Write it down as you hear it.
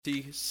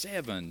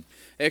27.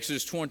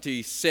 Exodus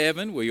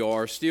 27, we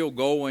are still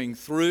going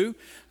through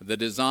the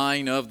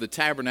design of the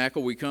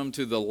tabernacle. We come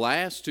to the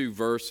last two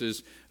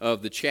verses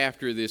of the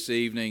chapter this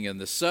evening,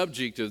 and the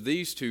subject of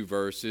these two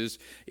verses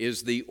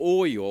is the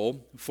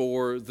oil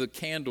for the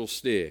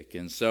candlestick.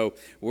 And so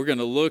we're going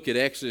to look at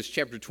Exodus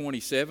chapter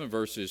 27,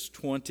 verses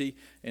 20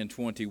 and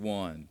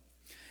 21.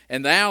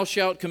 And thou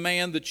shalt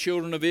command the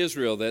children of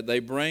Israel that they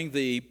bring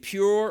thee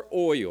pure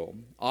oil,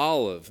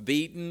 olive,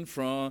 beaten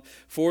for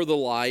the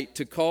light,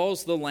 to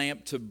cause the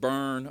lamp to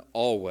burn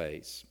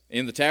always.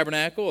 In the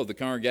tabernacle of the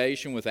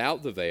congregation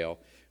without the veil,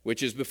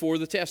 which is before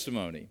the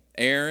testimony,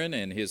 Aaron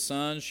and his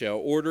sons shall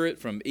order it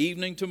from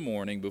evening to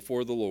morning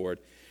before the Lord.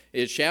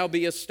 It shall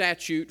be a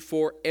statute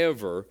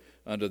forever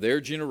unto their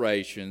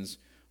generations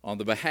on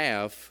the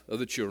behalf of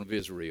the children of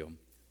Israel.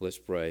 Let's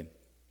pray.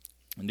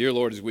 And dear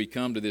Lord, as we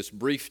come to this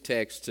brief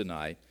text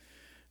tonight,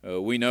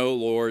 we know,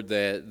 Lord,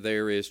 that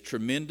there is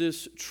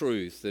tremendous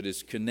truth that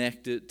is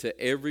connected to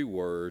every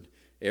word,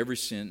 every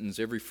sentence,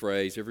 every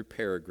phrase, every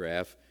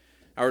paragraph.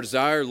 Our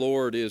desire,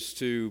 Lord, is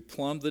to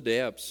plumb the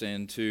depths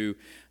and to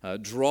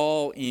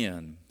draw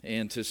in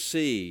and to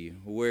see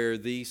where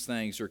these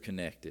things are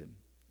connected.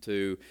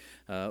 To,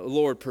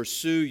 Lord,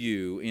 pursue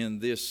you in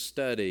this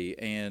study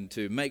and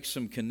to make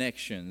some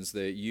connections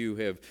that you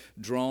have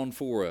drawn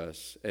for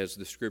us as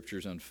the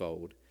Scriptures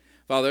unfold.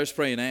 Father, let's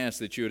pray and ask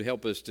that you would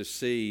help us to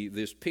see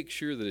this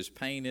picture that is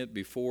painted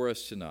before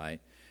us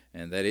tonight,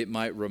 and that it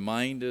might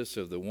remind us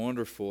of the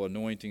wonderful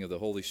anointing of the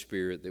Holy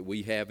Spirit that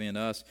we have in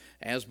us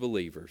as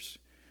believers.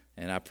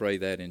 And I pray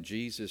that in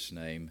Jesus'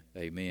 name,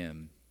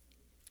 amen.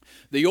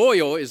 The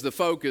oil is the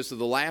focus of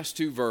the last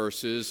two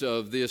verses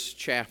of this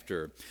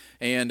chapter.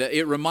 And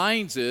it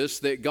reminds us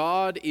that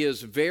God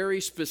is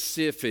very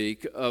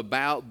specific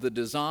about the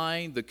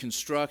design, the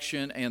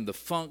construction, and the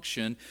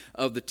function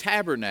of the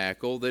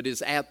tabernacle that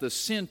is at the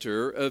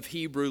center of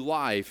Hebrew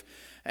life.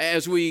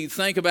 As we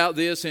think about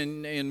this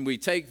and we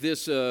take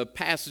this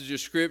passage of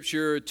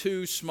Scripture,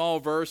 two small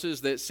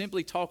verses that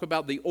simply talk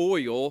about the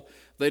oil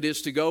that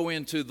is to go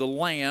into the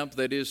lamp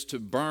that is to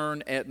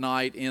burn at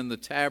night in the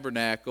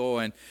tabernacle.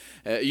 And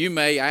you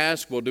may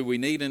ask, well, do we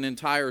need an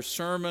entire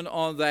sermon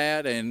on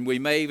that? And we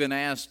may even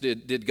ask,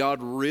 did God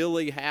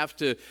really have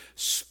to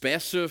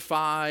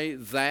specify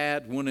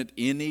that? Wouldn't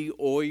any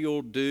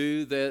oil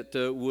do that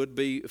would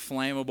be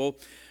flammable?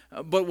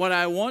 But what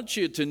I want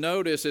you to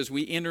notice as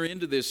we enter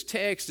into this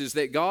text is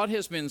that God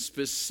has been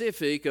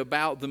specific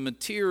about the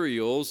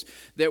materials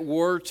that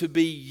were to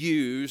be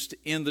used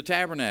in the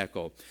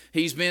tabernacle.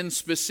 He's been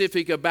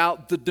specific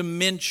about the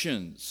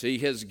dimensions. He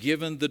has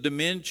given the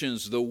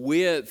dimensions, the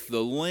width,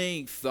 the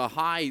length, the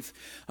height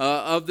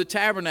of the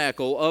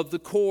tabernacle, of the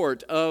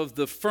court, of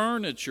the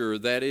furniture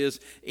that is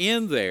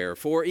in there.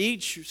 For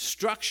each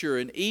structure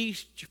and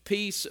each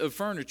piece of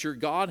furniture,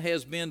 God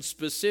has been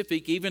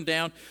specific even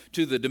down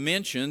to the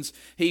dimensions.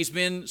 He's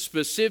been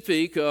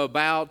specific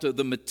about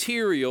the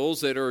materials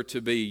that are to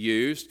be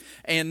used,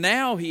 and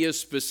now he is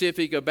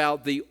specific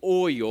about the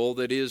oil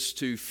that is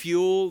to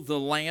fuel the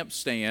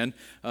lampstand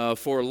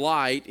for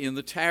light in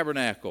the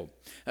tabernacle.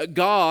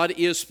 God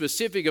is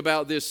specific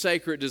about this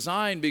sacred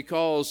design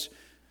because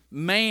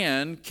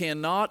man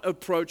cannot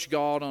approach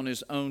God on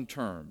his own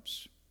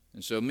terms.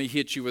 And so let me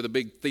hit you with a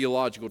big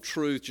theological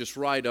truth just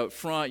right up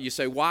front. You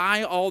say,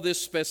 why all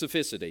this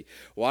specificity?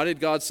 Why did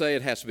God say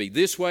it has to be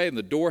this way, and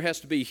the door has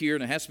to be here,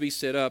 and it has to be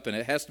set up, and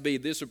it has to be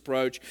this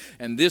approach,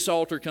 and this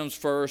altar comes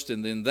first,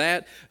 and then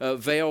that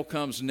veil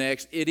comes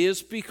next? It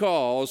is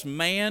because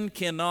man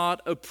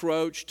cannot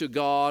approach to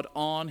God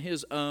on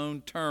his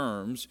own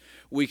terms.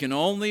 We can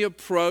only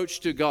approach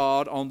to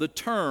God on the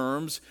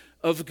terms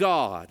of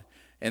God.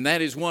 And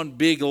that is one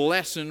big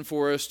lesson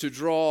for us to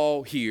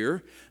draw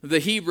here. The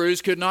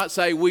Hebrews could not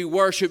say, we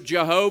worship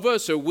Jehovah,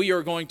 so we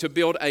are going to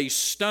build a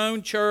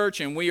stone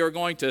church, and we are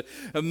going to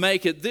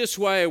make it this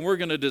way, and we're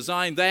going to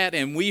design that,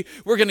 and we're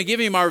going to give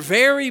him our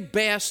very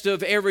best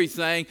of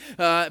everything,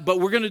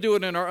 but we're going to do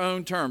it in our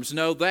own terms.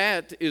 No,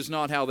 that is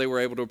not how they were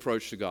able to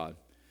approach to God.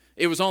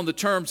 It was on the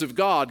terms of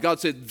God.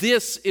 God said,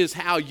 this is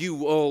how you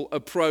will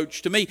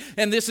approach to me.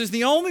 And this is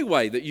the only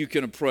way that you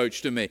can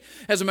approach to me.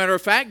 As a matter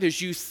of fact,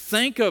 as you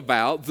think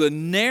about the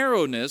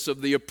narrowness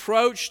of the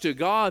approach to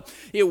God,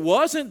 it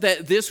wasn't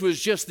that this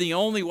was just the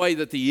only way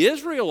that the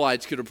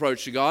Israelites could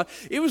approach to God.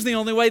 It was the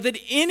only way that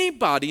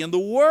anybody in the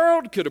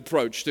world could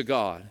approach to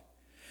God.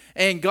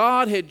 And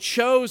God had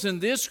chosen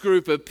this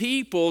group of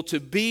people to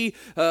be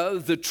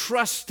the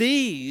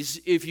trustees,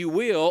 if you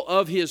will,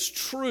 of His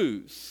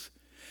truth.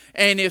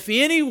 And if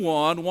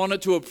anyone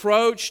wanted to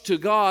approach to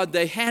God,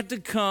 they had to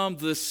come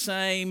the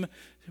same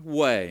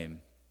way.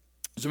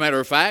 As a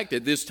matter of fact,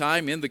 at this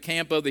time in the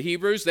camp of the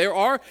Hebrews, there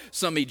are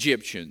some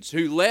Egyptians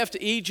who left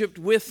Egypt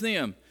with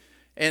them.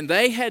 And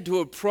they had to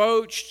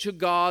approach to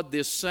God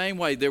this same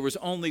way. There was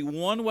only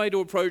one way to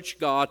approach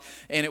God,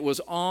 and it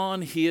was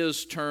on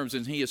His terms.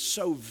 And He is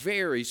so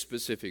very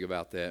specific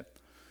about that.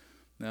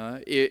 Now,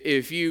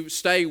 if you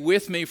stay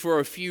with me for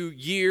a few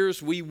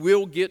years, we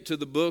will get to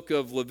the book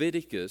of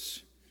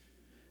Leviticus.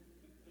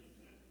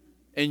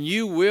 And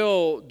you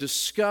will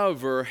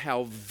discover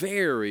how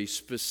very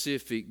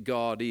specific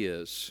God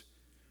is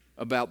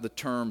about the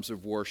terms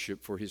of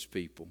worship for His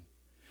people.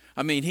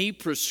 I mean, He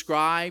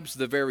prescribes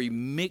the very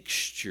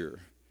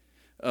mixture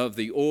of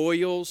the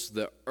oils,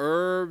 the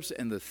herbs,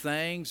 and the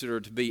things that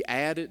are to be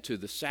added to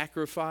the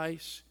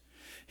sacrifice.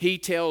 He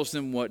tells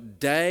them what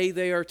day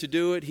they are to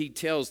do it. He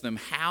tells them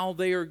how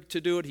they are to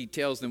do it. He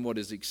tells them what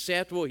is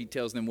acceptable. He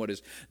tells them what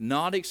is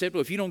not acceptable.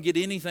 If you don't get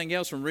anything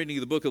else from reading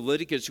the book of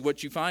Leviticus,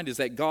 what you find is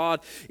that God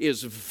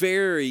is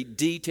very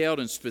detailed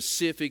and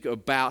specific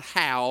about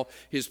how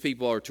His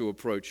people are to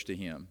approach to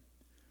Him.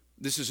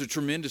 This is a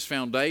tremendous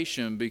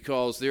foundation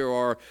because there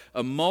are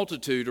a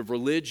multitude of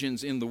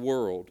religions in the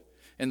world.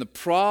 And the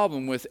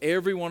problem with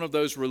every one of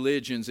those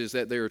religions is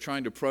that they are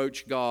trying to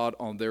approach God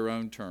on their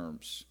own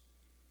terms.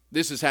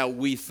 This is how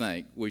we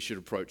think we should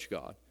approach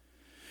God.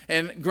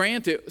 And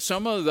granted,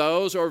 some of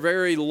those are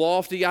very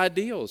lofty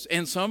ideals,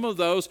 and some of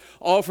those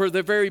offer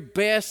the very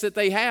best that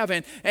they have.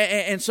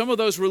 And some of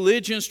those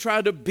religions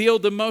try to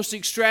build the most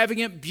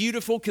extravagant,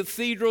 beautiful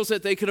cathedrals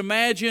that they could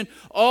imagine,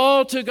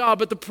 all to God.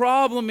 But the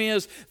problem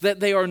is that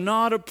they are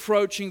not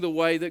approaching the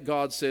way that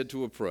God said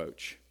to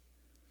approach.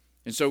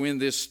 And so in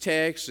this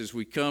text, as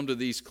we come to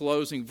these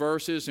closing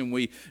verses and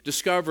we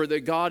discover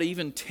that God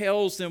even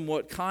tells them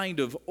what kind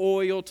of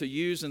oil to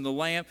use in the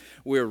lamp,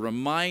 we're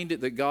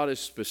reminded that God is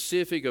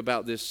specific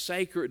about this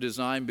sacred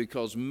design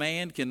because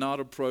man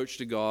cannot approach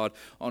to God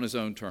on his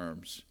own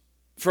terms.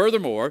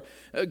 Furthermore,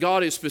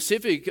 God is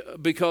specific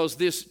because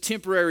this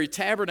temporary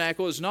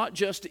tabernacle is not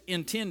just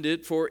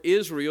intended for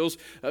Israel's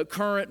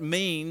current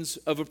means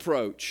of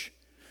approach.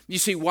 You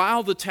see,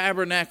 while the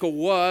tabernacle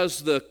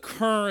was the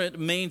current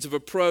means of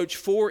approach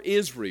for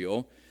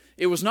Israel,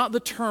 it was not the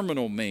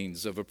terminal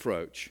means of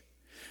approach.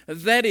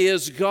 That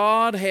is,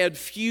 God had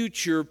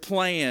future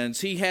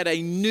plans. He had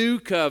a new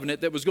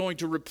covenant that was going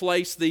to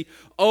replace the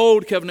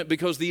old covenant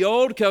because the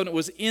old covenant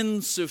was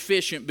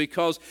insufficient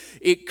because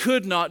it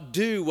could not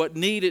do what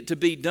needed to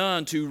be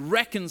done to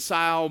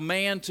reconcile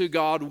man to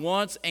God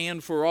once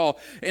and for all.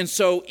 And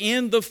so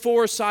in the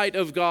foresight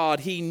of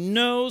God, He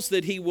knows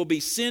that He will be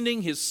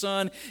sending His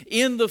Son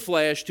in the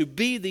flesh to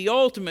be the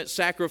ultimate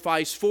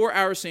sacrifice for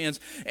our sins.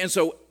 And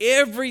so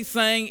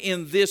everything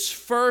in this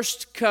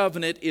first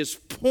covenant is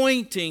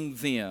pointing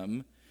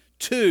them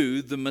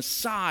to the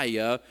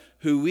Messiah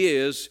who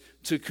is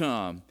to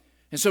come.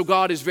 And so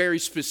God is very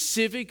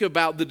specific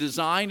about the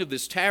design of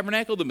this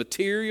tabernacle, the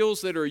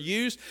materials that are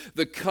used,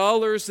 the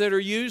colors that are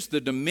used, the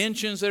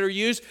dimensions that are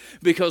used,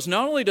 because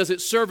not only does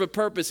it serve a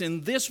purpose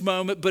in this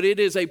moment, but it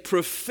is a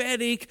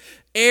prophetic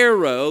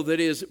arrow that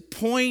is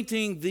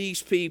pointing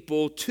these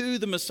people to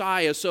the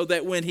Messiah so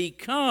that when He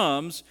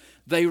comes,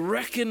 they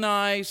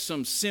recognize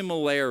some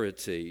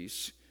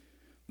similarities.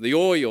 The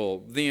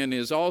oil then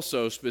is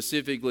also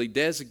specifically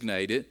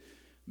designated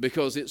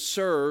because it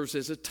serves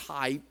as a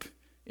type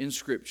in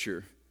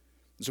Scripture.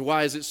 So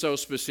why is it so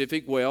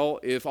specific? Well,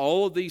 if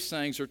all of these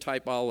things are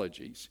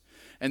typologies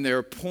and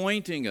they're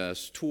pointing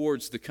us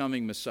towards the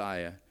coming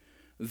Messiah,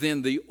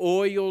 then the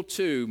oil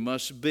too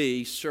must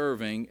be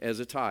serving as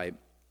a type.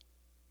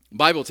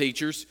 Bible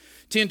teachers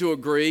tend to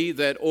agree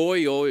that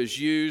oil is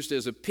used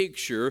as a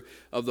picture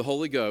of the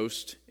Holy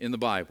Ghost in the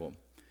Bible.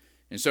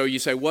 And so you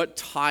say, what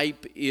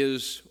type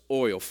is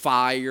oil?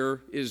 Fire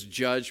is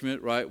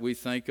judgment, right? We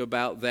think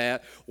about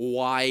that.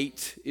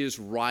 White is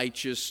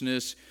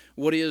righteousness.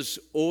 What is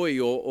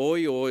oil?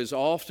 Oil is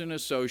often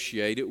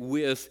associated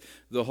with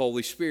the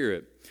Holy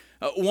Spirit.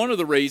 One of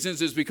the reasons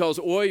is because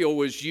oil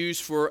was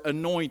used for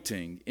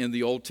anointing in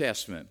the Old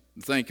Testament.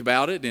 Think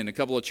about it. In a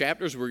couple of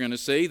chapters, we're going to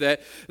see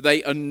that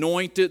they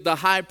anointed the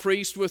high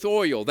priest with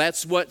oil.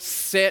 That's what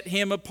set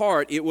him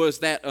apart. It was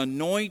that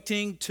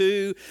anointing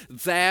to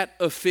that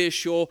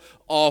official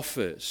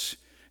office.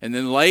 And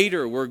then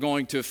later we're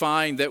going to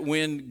find that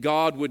when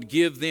God would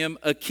give them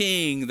a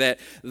king,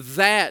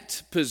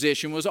 that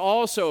position was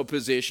also a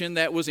position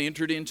that was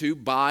entered into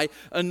by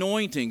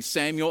anointing.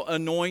 Samuel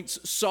anoints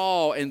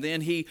Saul, and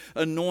then he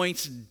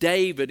anoints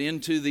David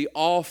into the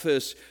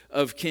office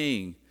of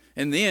king.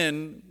 And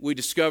then we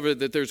discover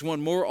that there's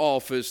one more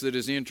office that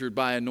is entered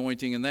by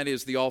anointing, and that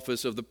is the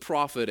office of the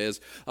prophet,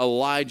 as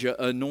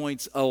Elijah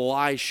anoints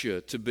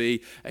Elisha to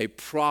be a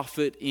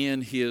prophet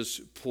in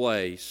his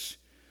place.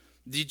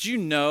 Did you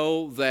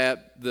know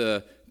that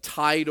the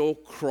title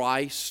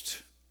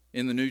Christ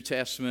in the New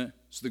Testament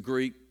is the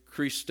Greek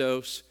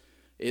Christos?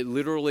 It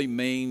literally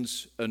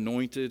means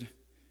anointed,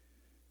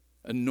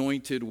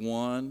 anointed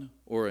one,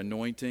 or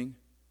anointing.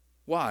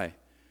 Why?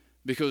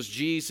 Because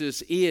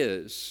Jesus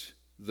is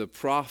the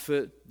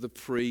prophet, the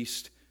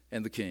priest,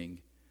 and the king.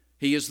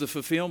 He is the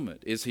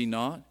fulfillment, is He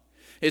not?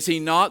 Is he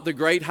not the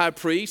great high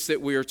priest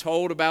that we are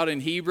told about in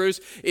Hebrews?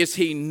 Is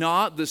he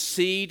not the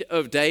seed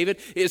of David?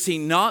 Is he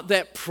not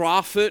that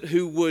prophet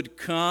who would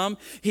come?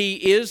 He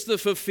is the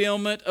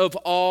fulfillment of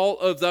all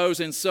of those.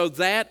 And so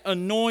that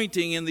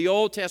anointing in the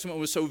Old Testament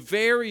was so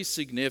very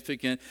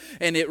significant,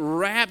 and it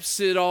wraps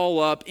it all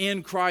up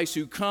in Christ,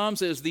 who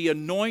comes as the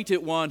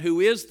anointed one, who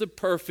is the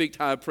perfect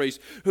high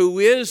priest, who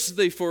is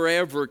the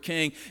forever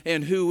king,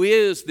 and who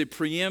is the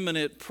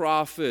preeminent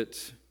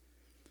prophet.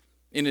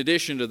 In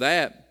addition to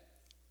that,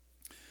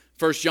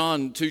 1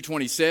 John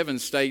 2:27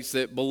 states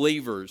that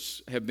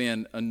believers have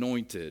been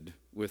anointed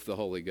with the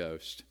Holy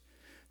Ghost.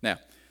 Now,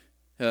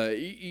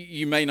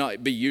 you may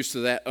not be used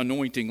to that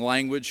anointing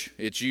language.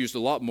 It's used a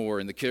lot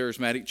more in the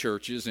charismatic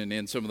churches and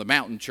in some of the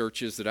mountain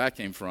churches that I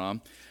came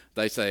from.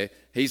 They say,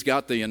 he's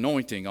got the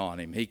anointing on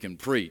him. He can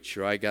preach,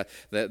 right?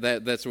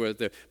 That's what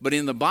they're. But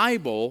in the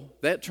Bible,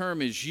 that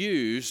term is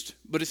used,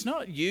 but it's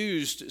not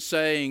used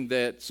saying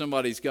that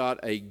somebody's got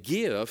a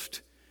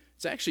gift.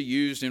 It's actually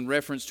used in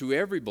reference to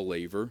every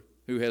believer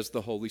who has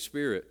the Holy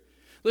Spirit.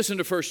 Listen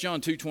to 1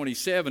 John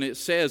 2:27. It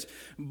says,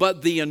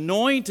 "But the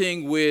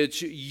anointing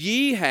which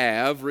ye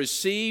have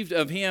received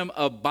of him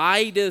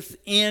abideth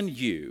in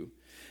you,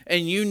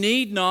 and you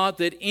need not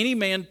that any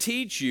man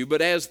teach you,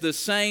 but as the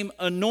same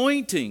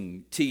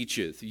anointing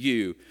teacheth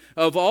you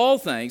of all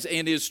things,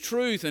 and is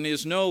truth and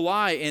is no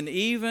lie, and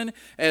even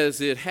as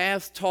it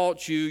hath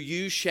taught you,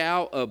 you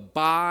shall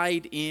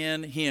abide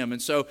in him."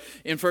 And so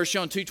in 1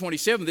 John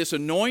 2:27, this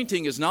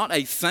anointing is not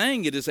a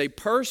thing, it is a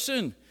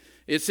person.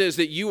 It says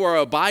that you are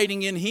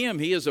abiding in him.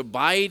 He is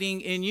abiding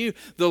in you.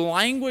 The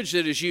language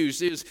that is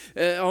used is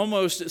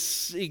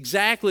almost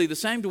exactly the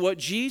same to what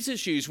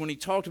Jesus used when he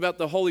talked about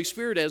the Holy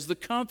Spirit as the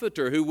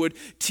comforter who would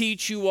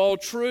teach you all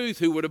truth,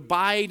 who would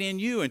abide in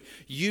you, and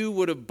you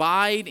would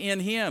abide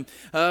in him.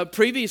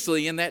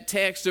 Previously in that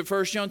text of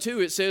 1 John 2,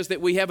 it says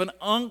that we have an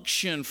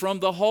unction from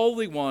the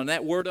Holy One.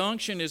 That word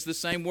unction is the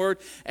same word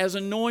as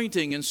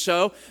anointing. And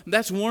so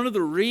that's one of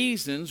the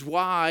reasons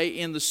why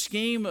in the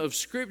scheme of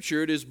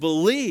Scripture it is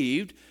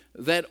believed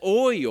that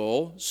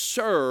oil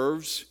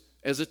serves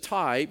as a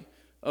type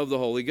of the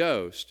Holy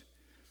Ghost.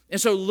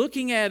 And so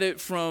looking at it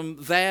from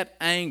that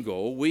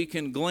angle, we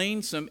can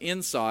glean some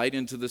insight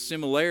into the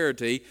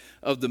similarity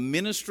of the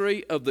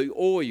ministry of the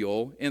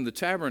oil in the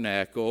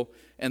tabernacle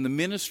and the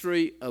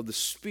ministry of the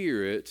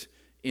Spirit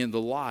in the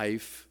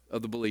life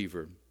of the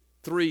believer.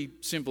 3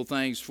 simple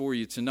things for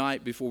you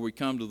tonight before we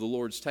come to the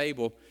Lord's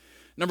table.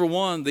 Number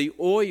 1, the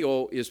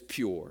oil is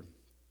pure.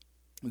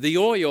 The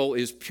oil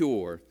is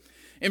pure.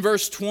 In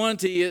verse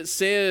 20, it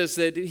says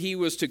that he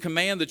was to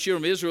command the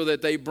children of Israel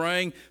that they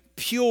bring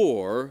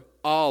pure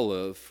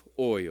olive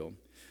oil.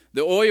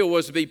 The oil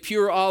was to be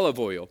pure olive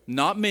oil,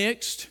 not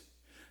mixed,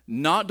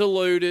 not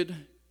diluted,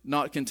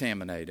 not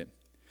contaminated.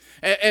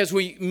 As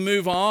we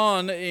move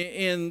on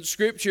in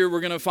Scripture, we're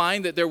going to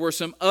find that there were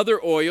some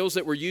other oils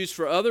that were used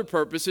for other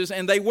purposes,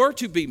 and they were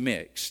to be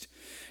mixed.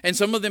 And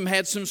some of them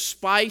had some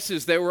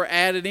spices that were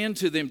added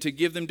into them to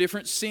give them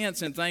different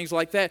scents and things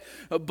like that.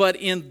 But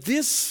in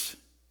this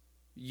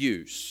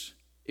use,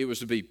 it was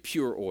to be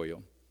pure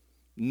oil.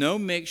 No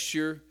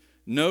mixture,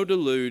 no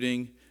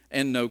diluting,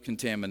 and no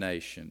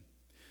contamination.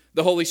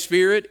 The Holy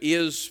Spirit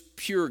is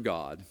pure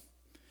God.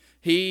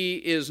 He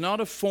is not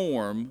a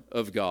form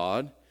of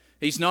God.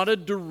 He's not a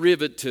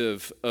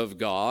derivative of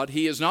God.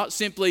 He is not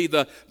simply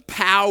the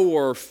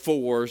power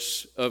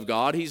force of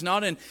God. He's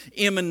not an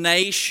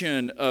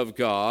emanation of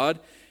God.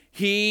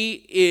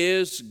 He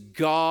is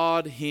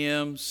God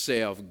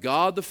himself.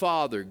 God the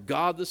Father,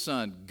 God the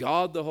Son,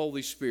 God the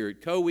Holy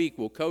Spirit,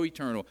 co-equal,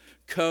 co-eternal,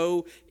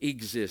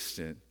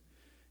 co-existent.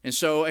 And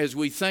so as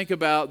we think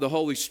about the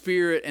Holy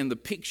Spirit and the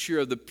picture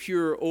of the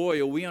pure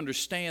oil, we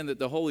understand that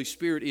the Holy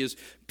Spirit is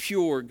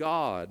pure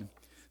God.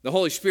 The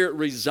Holy Spirit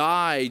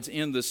resides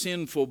in the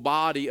sinful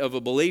body of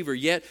a believer,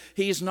 yet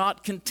he is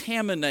not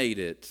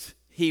contaminated.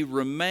 He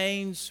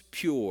remains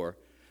pure.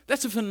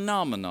 That's a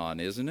phenomenon,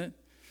 isn't it?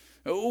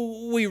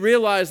 We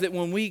realize that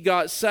when we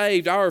got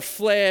saved, our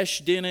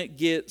flesh didn't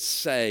get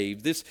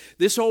saved.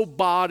 This old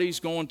body's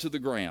going to the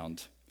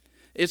ground.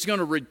 It's going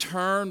to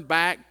return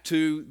back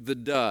to the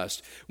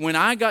dust. When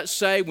I got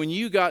saved, when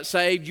you got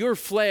saved, your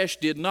flesh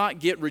did not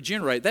get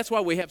regenerated. That's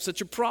why we have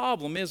such a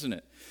problem, isn't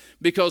it?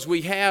 Because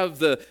we have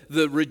the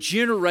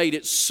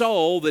regenerated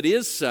soul that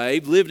is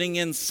saved living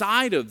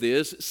inside of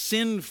this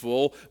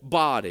sinful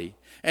body.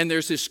 And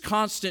there's this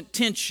constant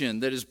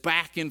tension that is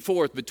back and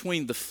forth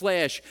between the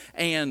flesh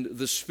and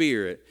the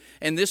spirit.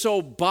 And this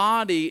old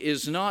body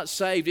is not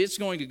saved. It's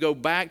going to go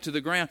back to the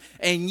ground.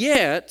 And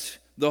yet,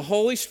 the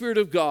Holy Spirit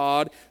of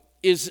God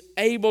is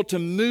able to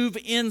move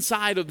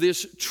inside of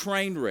this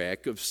train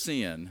wreck of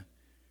sin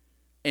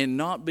and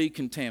not be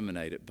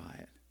contaminated by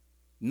it,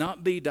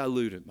 not be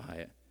diluted by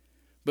it,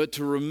 but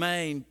to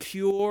remain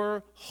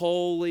pure,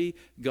 holy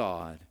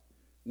God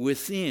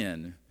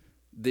within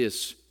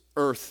this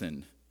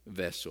earthen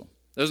vessel.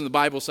 Doesn't the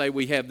Bible say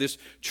we have this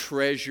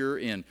treasure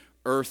in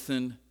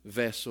earthen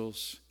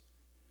vessels?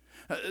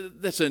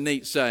 That's a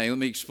neat saying. Let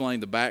me explain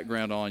the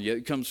background on you.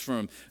 It comes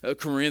from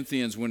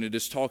Corinthians when it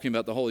is talking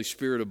about the Holy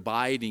Spirit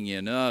abiding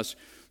in us.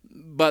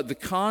 But the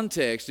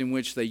context in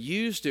which they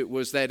used it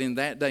was that in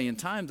that day and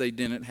time they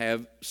didn't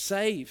have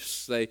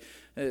safes. They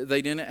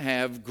didn't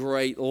have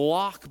great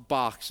lock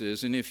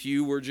boxes. And if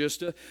you were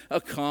just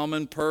a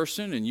common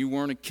person and you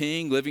weren't a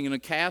king living in a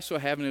castle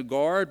having a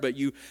guard, but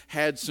you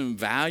had some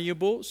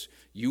valuables,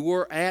 you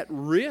were at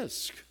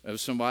risk of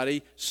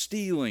somebody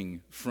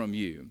stealing from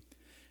you.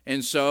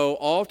 And so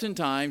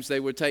oftentimes they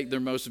would take their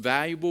most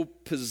valuable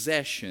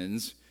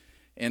possessions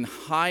and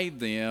hide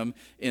them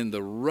in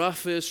the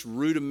roughest,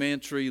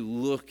 rudimentary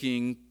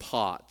looking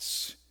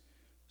pots,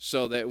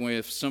 so that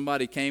if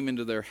somebody came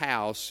into their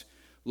house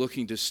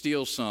looking to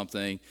steal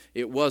something,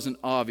 it wasn't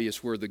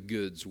obvious where the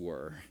goods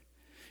were.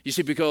 You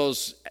see,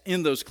 because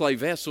in those clay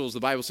vessels, the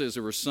Bible says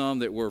there were some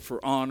that were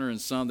for honor and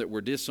some that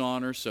were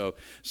dishonor. So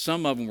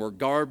some of them were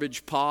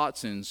garbage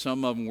pots and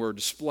some of them were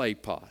display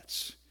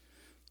pots.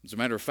 As a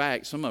matter of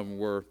fact, some of them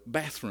were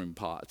bathroom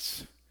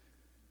pots.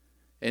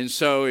 And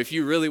so if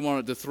you really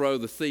wanted to throw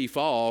the thief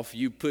off,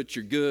 you put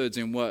your goods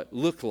in what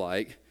looked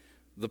like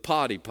the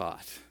potty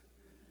pot.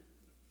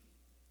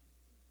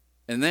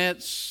 And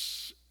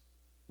that's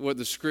what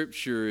the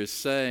Scripture is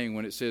saying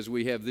when it says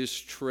we have this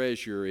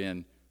treasure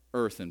in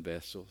earthen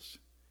vessels.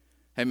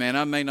 Hey man,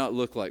 I may not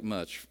look like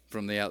much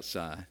from the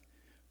outside,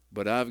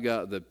 but I've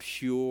got the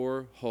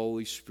pure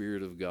Holy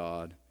Spirit of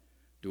God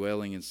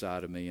dwelling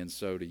inside of me, and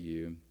so do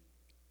you.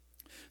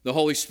 The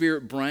Holy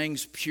Spirit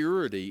brings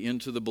purity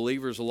into the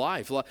believer's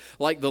life.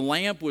 Like the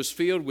lamp was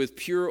filled with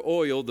pure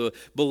oil, the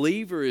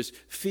believer is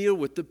filled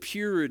with the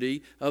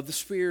purity of the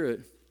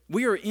Spirit.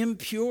 We are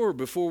impure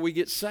before we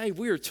get saved.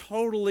 We are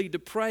totally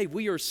depraved.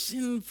 We are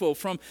sinful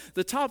from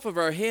the top of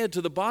our head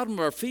to the bottom of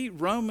our feet.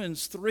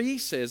 Romans 3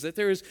 says that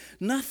there is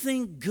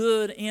nothing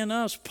good in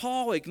us.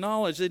 Paul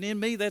acknowledged that in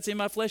me, that's in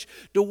my flesh,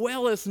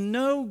 dwelleth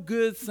no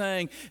good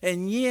thing.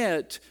 And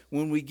yet,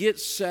 when we get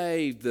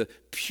saved, the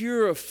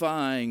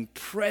purifying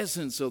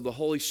presence of the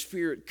Holy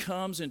Spirit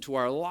comes into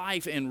our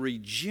life and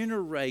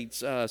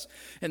regenerates us.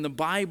 And the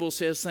Bible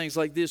says things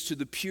like this: to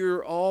the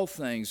pure, all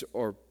things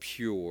are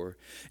pure.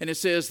 And it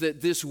says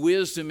that this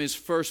wisdom is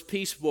first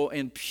peaceable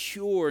and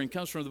pure and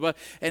comes from the Bible.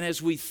 And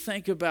as we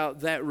think about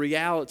that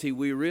reality,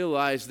 we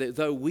realize that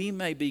though we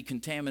may be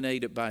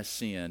contaminated by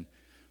sin,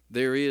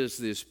 there is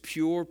this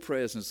pure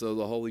presence of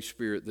the Holy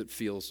Spirit that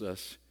fills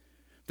us,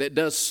 that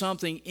does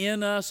something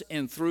in us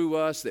and through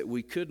us that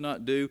we could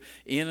not do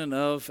in and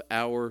of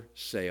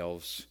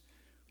ourselves.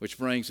 Which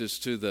brings us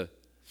to the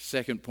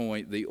second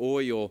point. The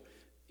oil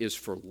is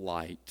for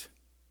light.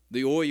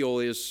 The oil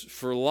is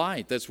for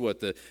light. That's what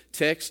the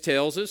text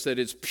tells us, that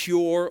it's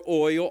pure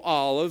oil,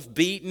 olive,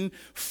 beaten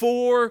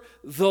for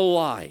the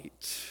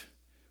light.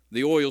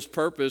 The oil's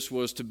purpose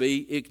was to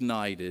be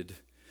ignited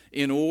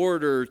in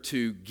order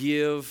to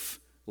give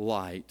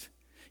light.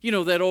 You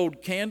know, that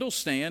old candle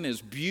stand,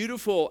 as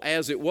beautiful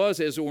as it was,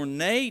 as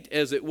ornate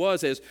as it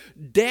was, as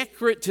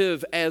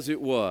decorative as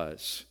it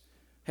was,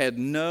 had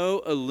no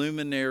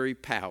illuminary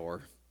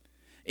power.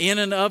 In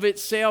and of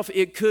itself,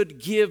 it could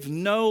give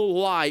no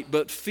light,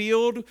 but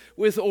filled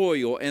with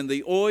oil, and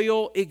the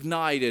oil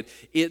ignited,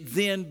 it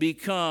then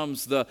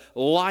becomes the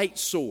light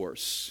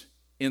source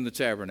in the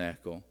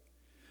tabernacle.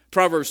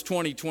 Proverbs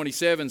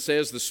 20:27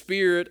 says, the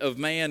spirit of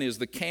man is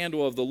the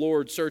candle of the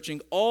Lord,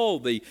 searching all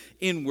the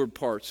inward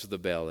parts of the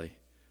belly.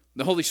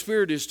 The Holy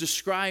Spirit is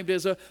described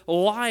as a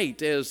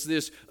light, as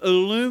this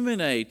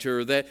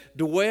illuminator that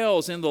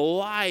dwells in the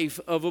life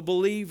of a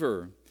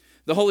believer.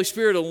 The Holy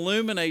Spirit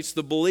illuminates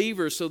the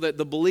believer so that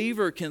the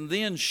believer can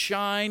then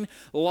shine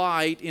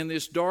light in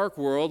this dark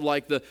world,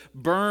 like the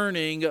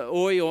burning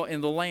oil in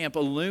the lamp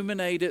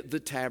illuminated the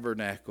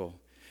tabernacle.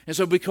 And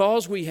so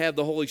because we have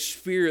the Holy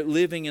Spirit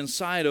living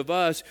inside of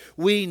us,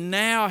 we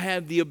now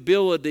have the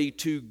ability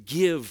to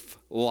give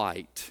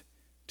light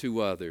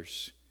to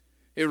others.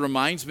 It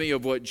reminds me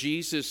of what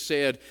Jesus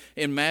said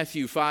in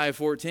Matthew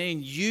 5:14,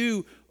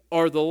 you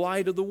are the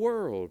light of the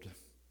world.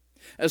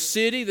 A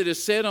city that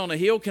is set on a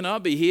hill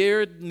cannot be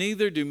hid,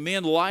 neither do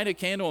men light a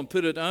candle and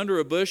put it under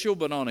a bushel,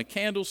 but on a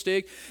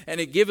candlestick, and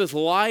it giveth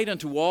light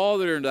unto all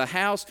that are in the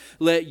house.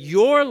 Let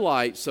your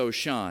light so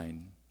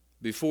shine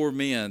before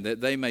men that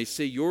they may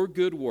see your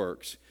good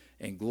works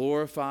and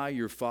glorify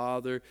your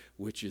Father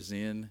which is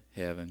in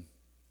heaven.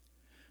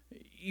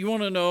 You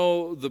want to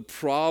know the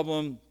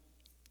problem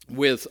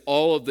with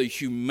all of the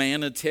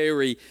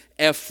humanitarian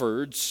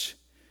efforts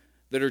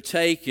that are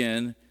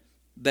taken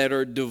that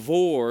are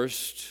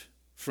divorced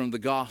from the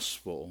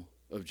gospel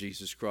of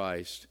Jesus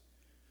Christ?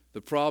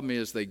 The problem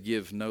is they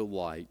give no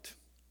light.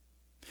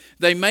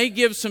 They may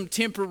give some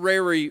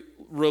temporary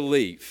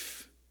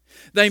relief.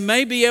 They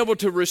may be able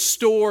to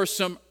restore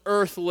some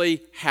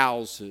earthly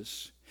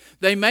houses.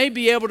 They may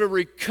be able to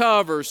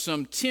recover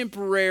some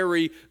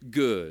temporary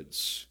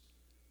goods.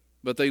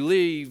 But they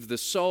leave the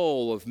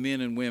soul of men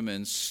and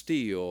women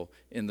still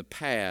in the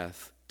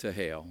path to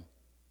hell.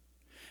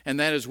 And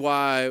that is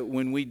why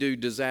when we do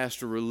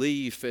disaster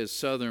relief as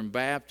Southern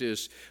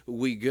Baptists,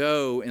 we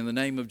go in the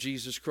name of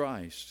Jesus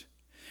Christ.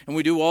 And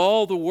we do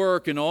all the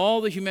work and all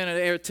the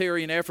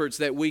humanitarian efforts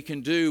that we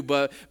can do,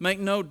 but make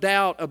no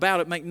doubt about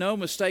it, make no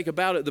mistake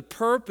about it, the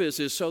purpose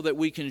is so that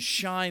we can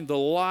shine the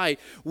light.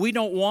 We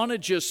don't want to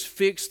just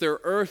fix their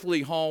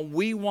earthly home.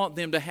 We want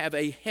them to have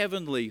a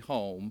heavenly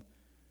home.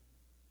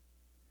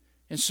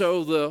 And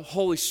so the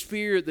Holy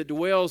Spirit that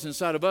dwells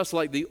inside of us,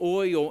 like the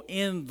oil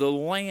in the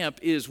lamp,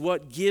 is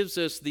what gives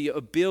us the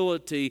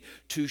ability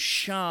to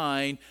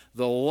shine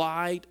the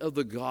light of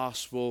the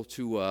gospel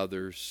to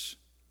others.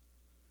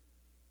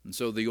 And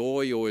so the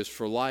oil is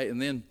for light.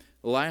 And then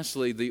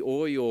lastly, the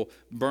oil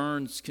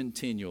burns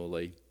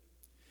continually.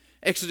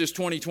 Exodus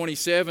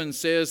 20:27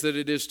 says that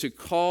it is to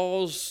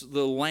cause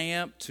the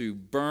lamp to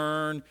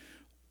burn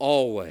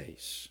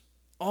always.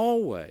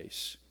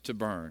 Always to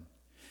burn.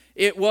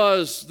 It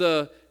was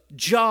the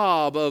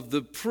job of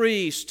the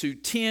priest to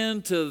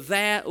tend to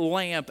that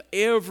lamp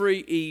every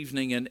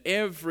evening and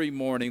every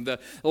morning. The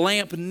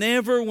lamp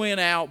never went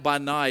out by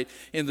night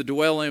in the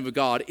dwelling of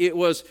God. It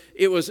was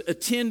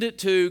attended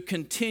to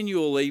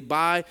continually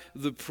by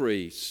the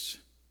priest.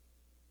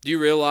 Do you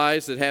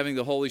realize that having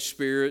the Holy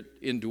Spirit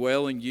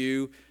indwelling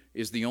you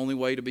is the only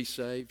way to be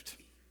saved?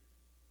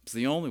 It's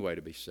the only way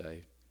to be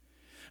saved.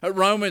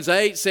 Romans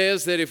 8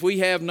 says that if we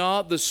have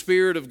not the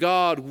Spirit of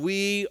God,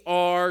 we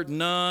are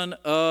none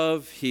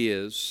of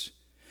His.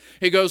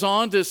 It goes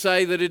on to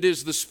say that it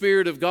is the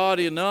Spirit of God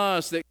in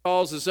us that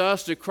causes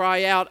us to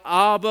cry out,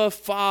 Abba,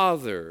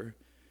 Father,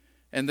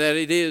 and that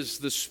it is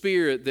the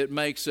Spirit that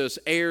makes us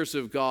heirs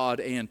of God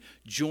and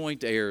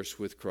joint heirs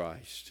with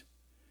Christ.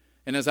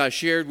 And as I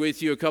shared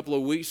with you a couple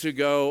of weeks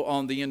ago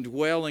on the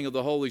indwelling of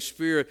the Holy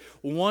Spirit,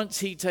 once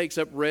He takes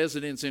up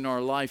residence in our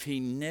life, He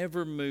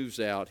never moves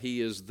out. He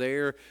is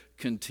there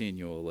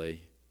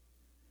continually.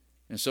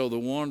 And so the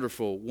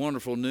wonderful,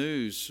 wonderful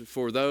news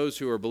for those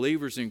who are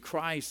believers in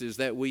Christ is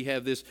that we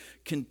have this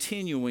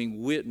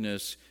continuing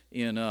witness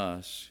in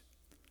us.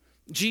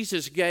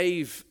 Jesus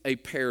gave a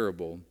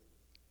parable.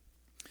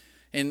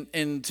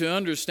 And to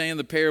understand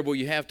the parable,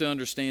 you have to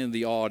understand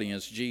the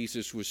audience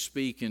Jesus was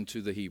speaking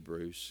to the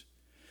Hebrews.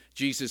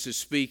 Jesus is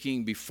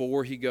speaking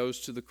before He goes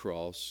to the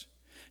cross.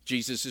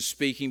 Jesus is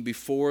speaking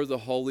before the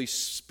Holy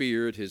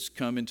Spirit has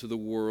come into the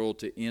world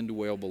to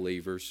indwell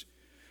believers.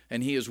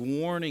 And He is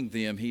warning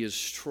them. He is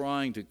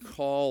trying to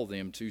call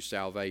them to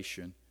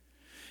salvation.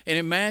 And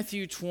in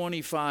Matthew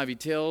 25, He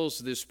tells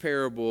this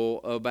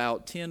parable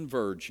about 10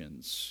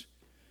 virgins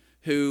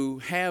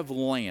who have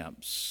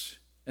lamps.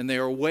 And they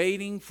are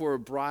waiting for a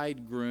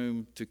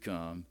bridegroom to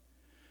come.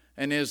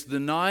 And as the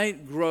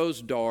night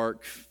grows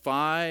dark,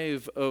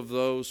 5 of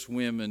those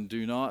women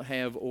do not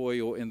have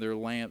oil in their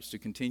lamps to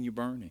continue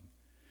burning.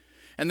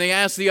 And they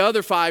ask the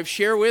other 5,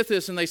 share with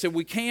us. And they said,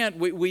 we can't.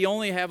 We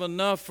only have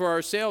enough for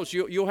ourselves.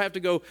 You'll have to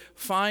go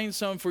find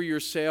some for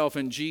yourself.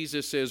 And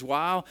Jesus says,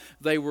 while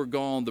they were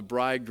gone, the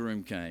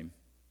bridegroom came.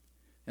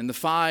 And the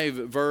 5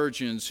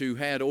 virgins who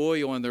had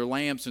oil in their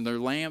lamps and their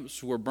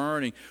lamps were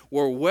burning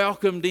were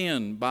welcomed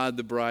in by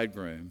the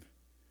bridegroom.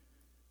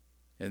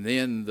 And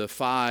then the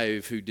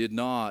 5 who did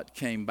not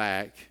came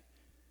back.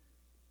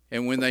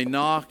 And when they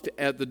knocked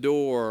at the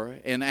door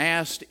and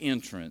asked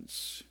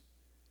entrance,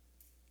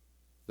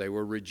 they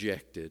were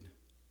rejected.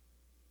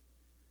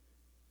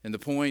 And the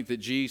point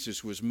that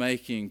Jesus was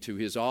making to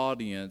His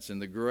audience,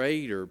 and the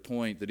greater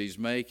point that He's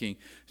making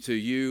to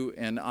you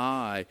and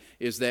I,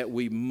 is that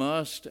we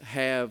must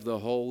have the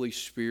Holy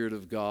Spirit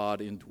of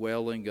God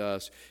indwelling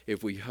us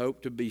if we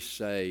hope to be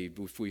saved,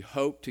 if we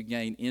hope to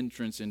gain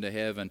entrance into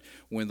heaven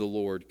when the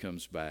Lord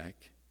comes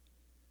back.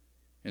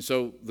 And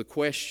so the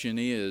question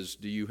is,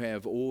 do you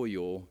have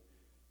oil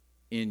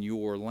in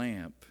your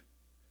lamp?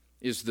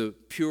 Is the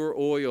pure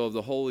oil of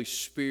the Holy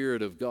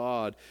Spirit of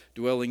God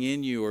dwelling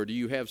in you, or do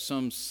you have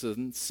some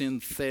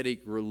synthetic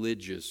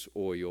religious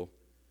oil?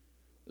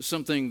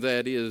 Something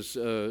that is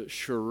a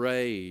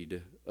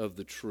charade of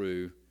the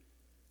true?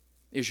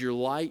 Is your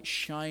light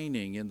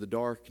shining in the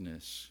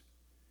darkness?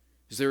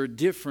 Is there a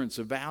difference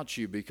about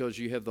you because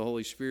you have the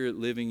Holy Spirit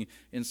living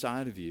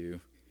inside of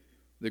you?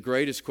 The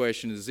greatest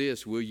question is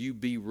this: will you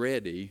be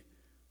ready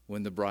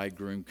when the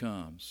bridegroom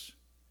comes?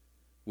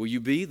 Will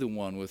you be the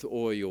one with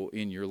oil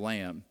in your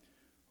lamp,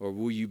 or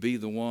will you be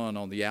the one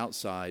on the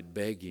outside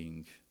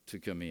begging to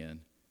come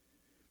in?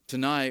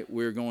 Tonight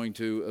we're going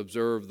to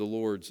observe the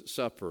Lord's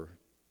Supper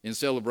in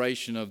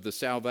celebration of the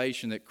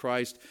salvation that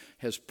Christ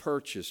has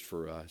purchased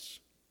for us.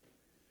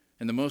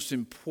 And the most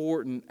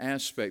important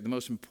aspect, the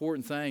most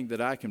important thing that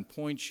I can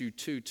point you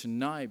to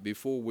tonight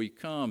before we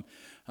come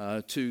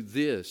to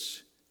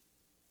this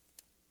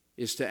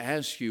is to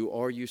ask you,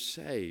 are you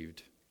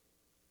saved?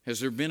 Has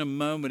there been a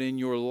moment in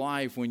your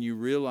life when you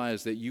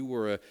realized that you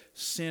were a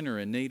sinner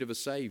in need of a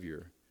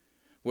Savior?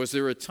 Was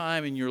there a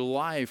time in your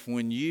life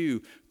when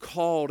you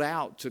called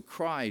out to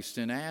Christ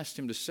and asked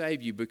Him to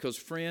save you? Because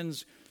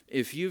friends,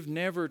 if you've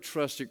never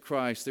trusted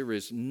Christ, there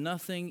is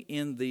nothing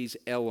in these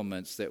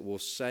elements that will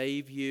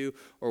save you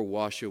or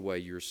wash away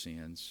your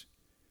sins.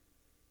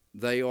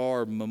 They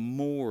are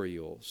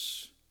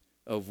memorials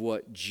of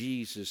what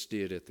Jesus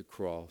did at the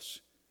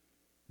cross.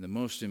 The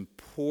most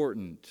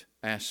important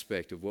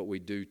aspect of what we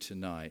do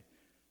tonight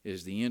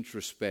is the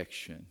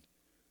introspection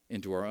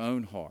into our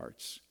own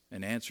hearts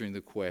and answering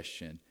the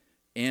question,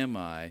 am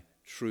I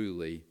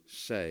truly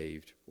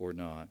saved or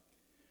not?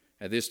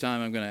 At this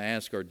time, I'm going to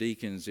ask our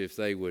deacons if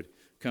they would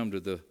come to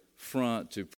the front to